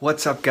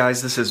What's up,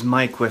 guys? This is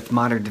Mike with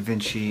Modern Da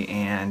Vinci,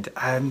 and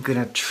I'm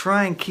gonna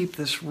try and keep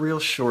this real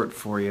short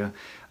for you.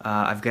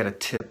 I've got a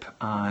tip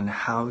on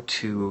how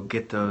to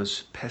get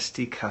those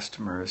pesky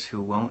customers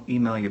who won't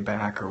email you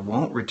back or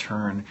won't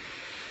return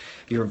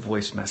your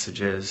voice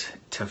messages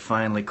to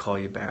finally call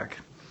you back.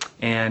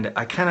 And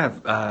I kind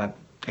of,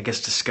 I guess,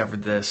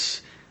 discovered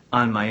this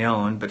on my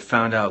own, but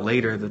found out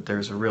later that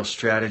there's a real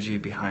strategy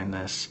behind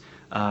this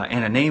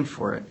and a name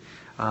for it.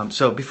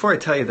 So before I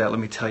tell you that, let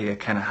me tell you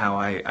kind of how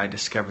I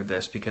discovered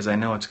this, because I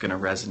know it's going to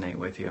resonate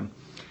with you.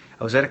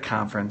 I was at a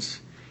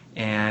conference,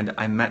 and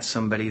I met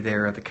somebody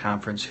there at the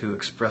conference who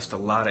expressed a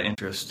lot of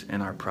interest in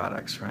our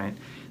products, right?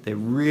 They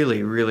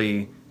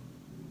really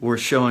were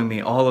showing me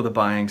all of the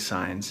buying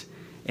signs,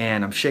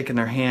 and I'm shaking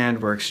their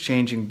hand, we're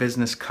exchanging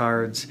business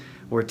cards,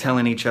 we're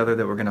telling each other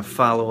that we're going to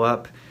follow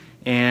up,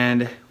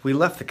 and we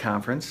left the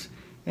conference,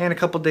 and a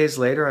couple days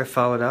later I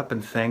followed up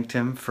and thanked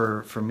him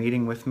for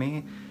meeting with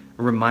me,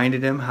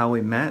 reminded him how we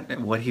met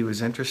and what he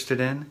was interested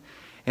in,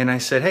 and I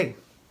said, hey,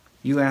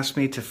 you asked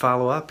me to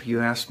follow up, you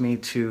asked me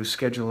to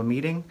schedule a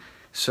meeting,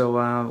 so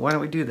why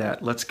don't we do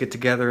that? Let's get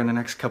together in the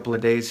next couple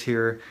of days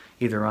here,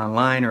 either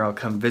online or I'll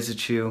come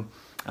visit you,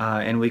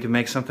 and we can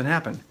make something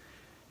happen.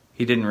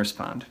 He didn't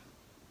respond.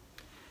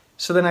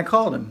 So then I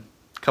called him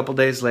a couple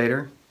days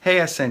later. Hey,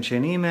 I sent you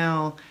an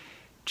email,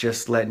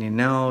 just letting you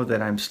know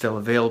that I'm still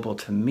available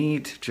to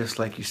meet, just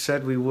like you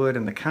said we would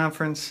in the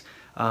conference.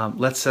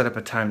 Let's set up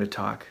a time to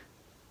talk.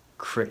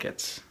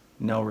 Crickets.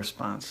 No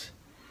response.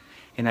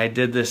 And I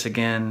did this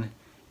again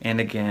and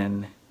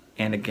again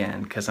and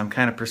again, because I'm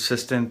kind of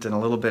persistent and a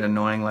little bit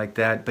annoying like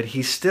that, but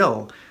he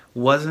still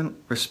wasn't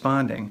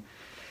responding.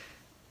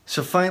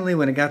 So finally,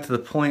 when it got to the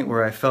point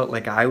where I felt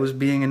like I was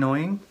being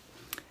annoying,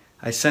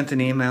 I sent an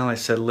email. I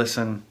said,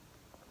 listen,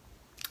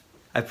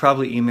 I've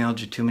probably emailed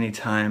you too many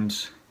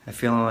times. I'm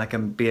feeling like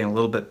I'm being a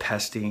little bit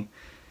pesty.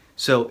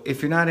 So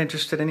if you're not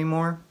interested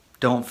anymore,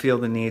 don't feel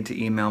the need to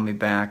email me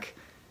back.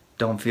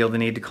 Don't feel the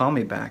need to call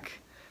me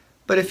back.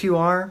 But if you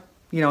are,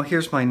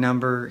 here's my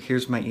number,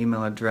 here's my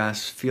email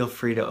address. Feel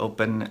free to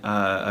open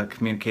a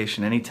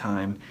communication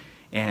anytime,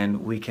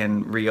 and we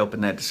can reopen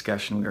that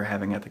discussion we were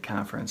having at the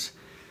conference.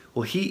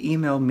 Well, he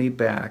emailed me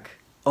back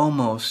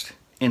almost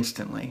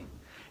instantly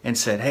and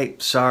said, hey,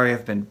 sorry,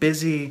 I've been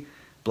busy,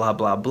 blah,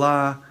 blah,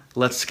 blah.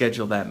 Let's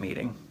schedule that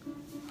meeting.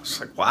 I was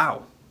like,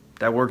 wow,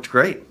 that worked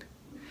great.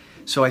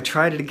 So I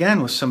tried it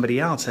again with somebody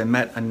else. I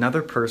met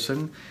another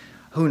person.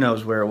 Who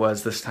knows where it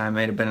was this time? It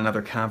may have been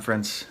another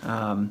conference.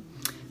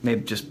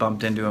 Maybe just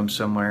bumped into him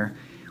somewhere.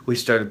 We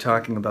started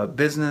talking about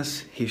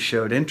business. He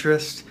showed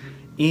interest.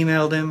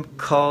 Emailed him,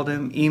 called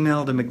him,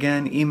 emailed him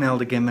again,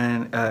 emailed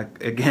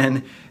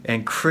again,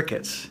 and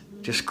crickets.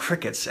 Just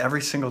crickets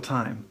every single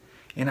time.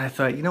 And I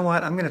thought, you know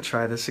what? I'm going to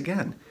try this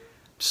again.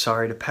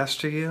 Sorry to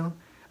pester you.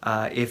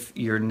 If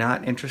you're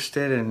not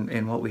interested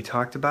in what we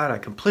talked about, I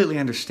completely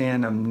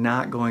understand. I'm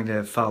not going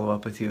to follow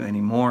up with you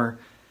anymore.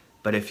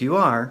 But if you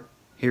are,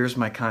 here's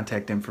my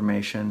contact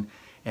information,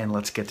 and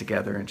let's get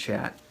together and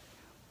chat.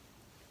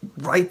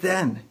 Right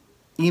then,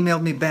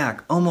 emailed me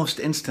back almost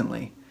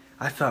instantly.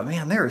 I thought,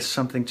 man, there is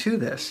something to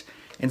this.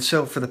 And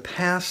so for the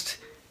past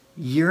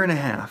year and a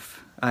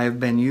half, I've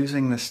been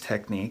using this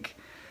technique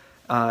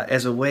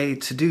as a way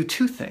to do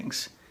two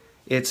things.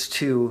 It's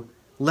to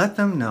let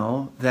them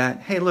know that,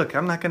 hey, look,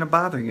 I'm not going to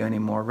bother you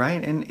anymore,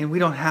 right? And we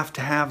don't have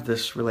to have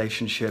this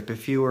relationship.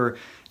 If you are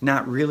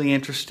not really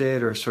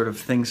interested or sort of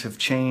things have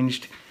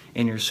changed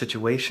in your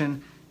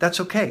situation, that's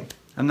okay.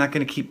 I'm not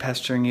going to keep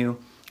pestering you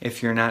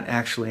if you're not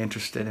actually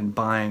interested in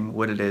buying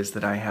what it is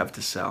that I have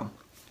to sell.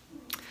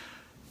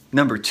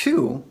 Number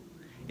two,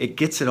 it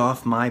gets it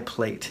off my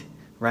plate,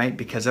 right?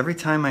 Because every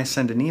time I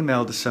send an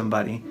email to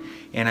somebody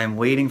and I'm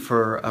waiting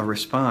for a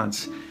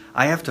response,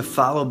 I have to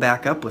follow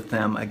back up with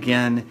them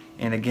again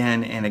and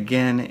again and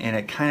again, and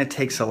it kind of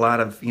takes a lot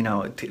of,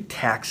 it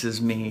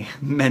taxes me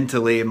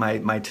mentally.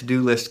 My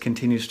to-do list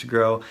continues to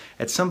grow.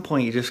 At some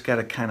point, you just got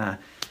to kind of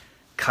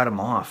cut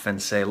them off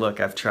and say, look,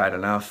 I've tried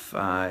enough.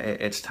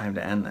 It's time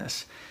to end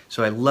this.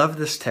 So I love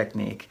this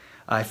technique.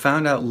 I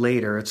found out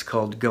later it's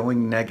called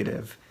going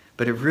negative,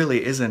 but it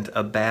really isn't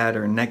a bad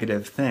or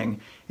negative thing.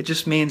 It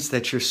just means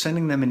that you're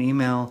sending them an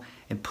email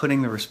and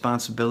putting the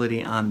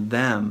responsibility on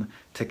them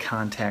to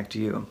contact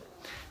you.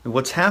 And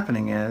what's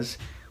happening is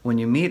when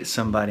you meet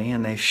somebody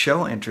and they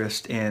show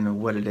interest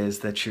in what it is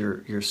that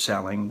you're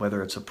selling,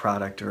 whether it's a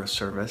product or a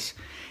service,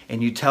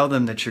 and you tell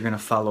them that you're going to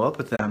follow up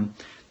with them,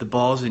 the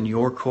ball's in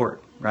your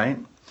court, right?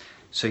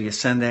 So you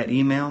send that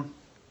email,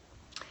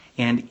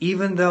 and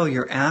even though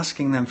you're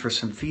asking them for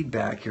some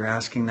feedback, you're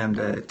asking them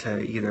to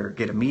either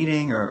get a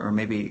meeting or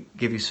maybe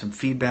give you some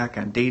feedback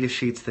on data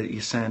sheets that you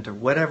sent or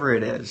whatever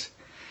it is,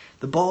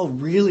 the ball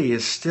really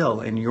is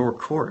still in your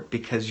court,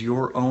 because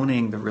you're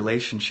owning the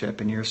relationship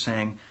and you're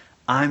saying,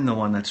 I'm the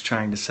one that's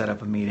trying to set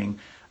up a meeting.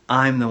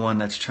 I'm the one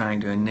that's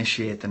trying to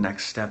initiate the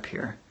next step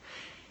here.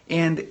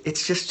 And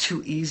it's just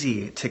too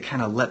easy to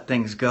kind of let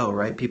things go,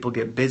 right? People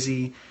get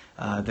busy.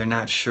 They're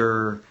not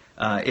sure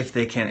if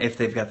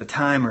they've got the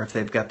time or if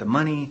they've got the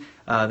money.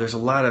 There's a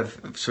lot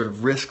of sort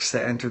of risks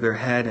that enter their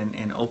head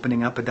in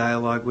opening up a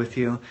dialogue with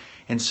you,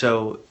 and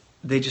so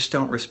they just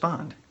don't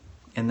respond,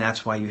 and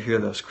that's why you hear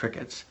those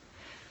crickets.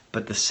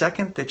 But the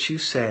second that you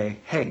say,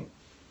 hey,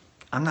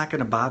 I'm not going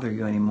to bother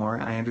you anymore.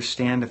 I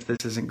understand if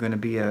this isn't going to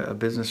be a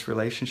business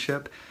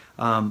relationship,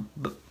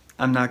 but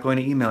I'm not going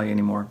to email you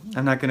anymore.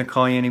 I'm not going to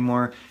call you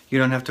anymore. You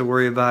don't have to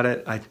worry about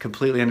it. I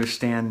completely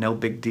understand. No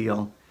big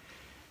deal.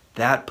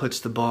 That puts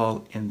the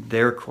ball in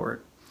their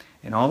court.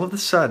 And all of a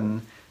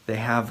sudden, they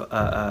have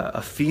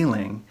a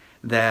feeling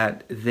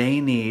that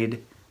they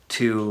need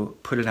to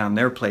put it on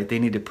their plate. They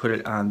need to put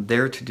it on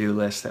their to-do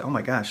list that, oh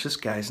my gosh, this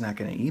guy's not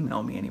going to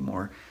email me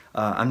anymore.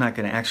 I'm not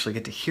going to actually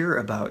get to hear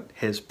about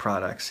his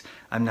products.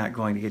 I'm not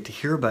going to get to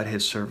hear about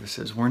his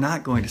services. We're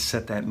not going to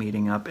set that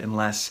meeting up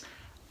unless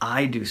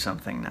I do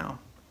something now.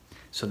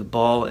 So the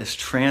ball is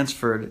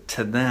transferred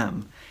to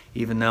them,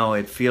 even though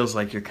it feels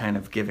like you're kind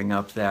of giving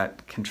up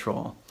that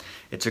control.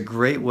 It's a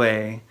great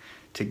way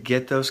to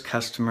get those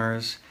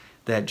customers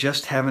that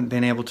just haven't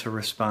been able to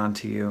respond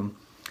to you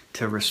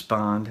to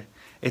respond.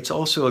 It's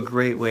also a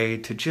great way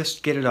to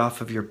just get it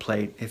off of your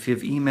plate. If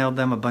you've emailed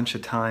them a bunch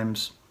of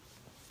times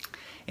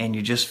and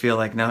you just feel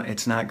like, no,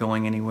 it's not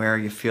going anywhere,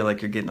 you feel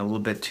like you're getting a little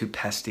bit too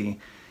pesty,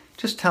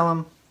 just tell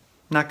them,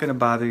 not going to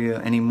bother you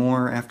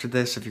anymore after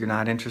this if you're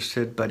not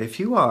interested. But if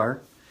you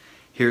are,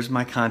 here's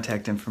my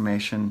contact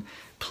information.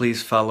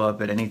 Please follow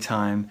up at any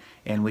time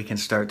and we can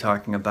start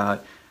talking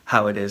about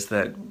how it is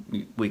that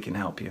we can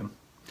help you.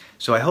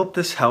 So I hope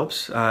this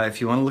helps.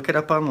 If you want to look it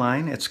up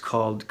online, it's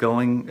called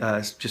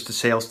just a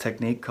sales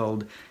technique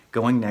called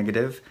Going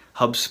Negative.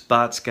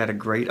 HubSpot's got a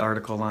great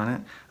article on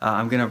it.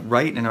 I'm going to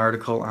write an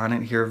article on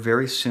it here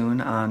very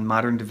soon on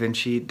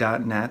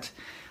moderndavinci.net.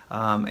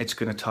 It's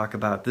going to talk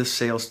about this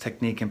sales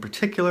technique in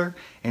particular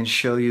and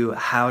show you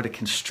how to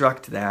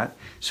construct that.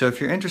 So if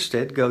you're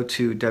interested, go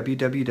to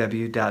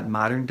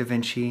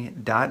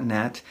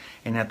www.moderndavinci.net,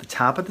 and at the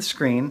top of the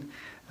screen,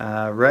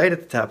 right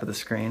at the top of the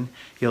screen,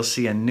 you'll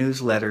see a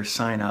newsletter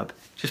sign up.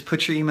 Just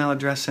put your email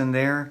address in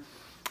there,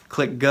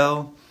 click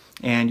go,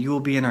 and you will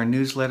be in our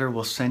newsletter.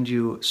 We'll send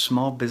you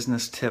small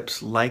business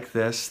tips like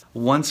this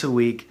once a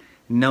week,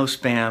 no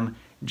spam,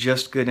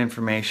 just good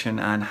information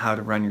on how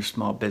to run your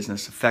small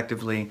business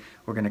effectively.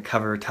 We're going to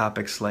cover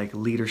topics like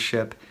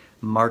leadership,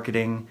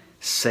 marketing,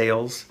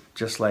 sales,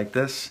 just like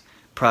this,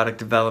 product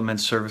development,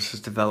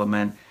 services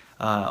development,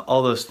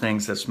 all those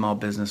things that small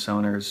business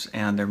owners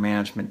and their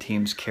management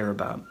teams care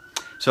about.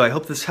 So I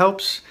hope this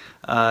helps.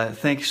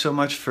 Thank you so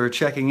much for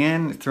checking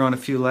in, throwing a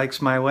few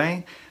likes my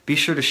way. Be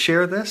sure to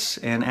share this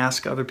and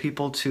ask other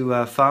people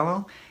to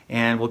follow,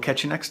 and we'll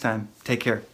catch you next time. Take care.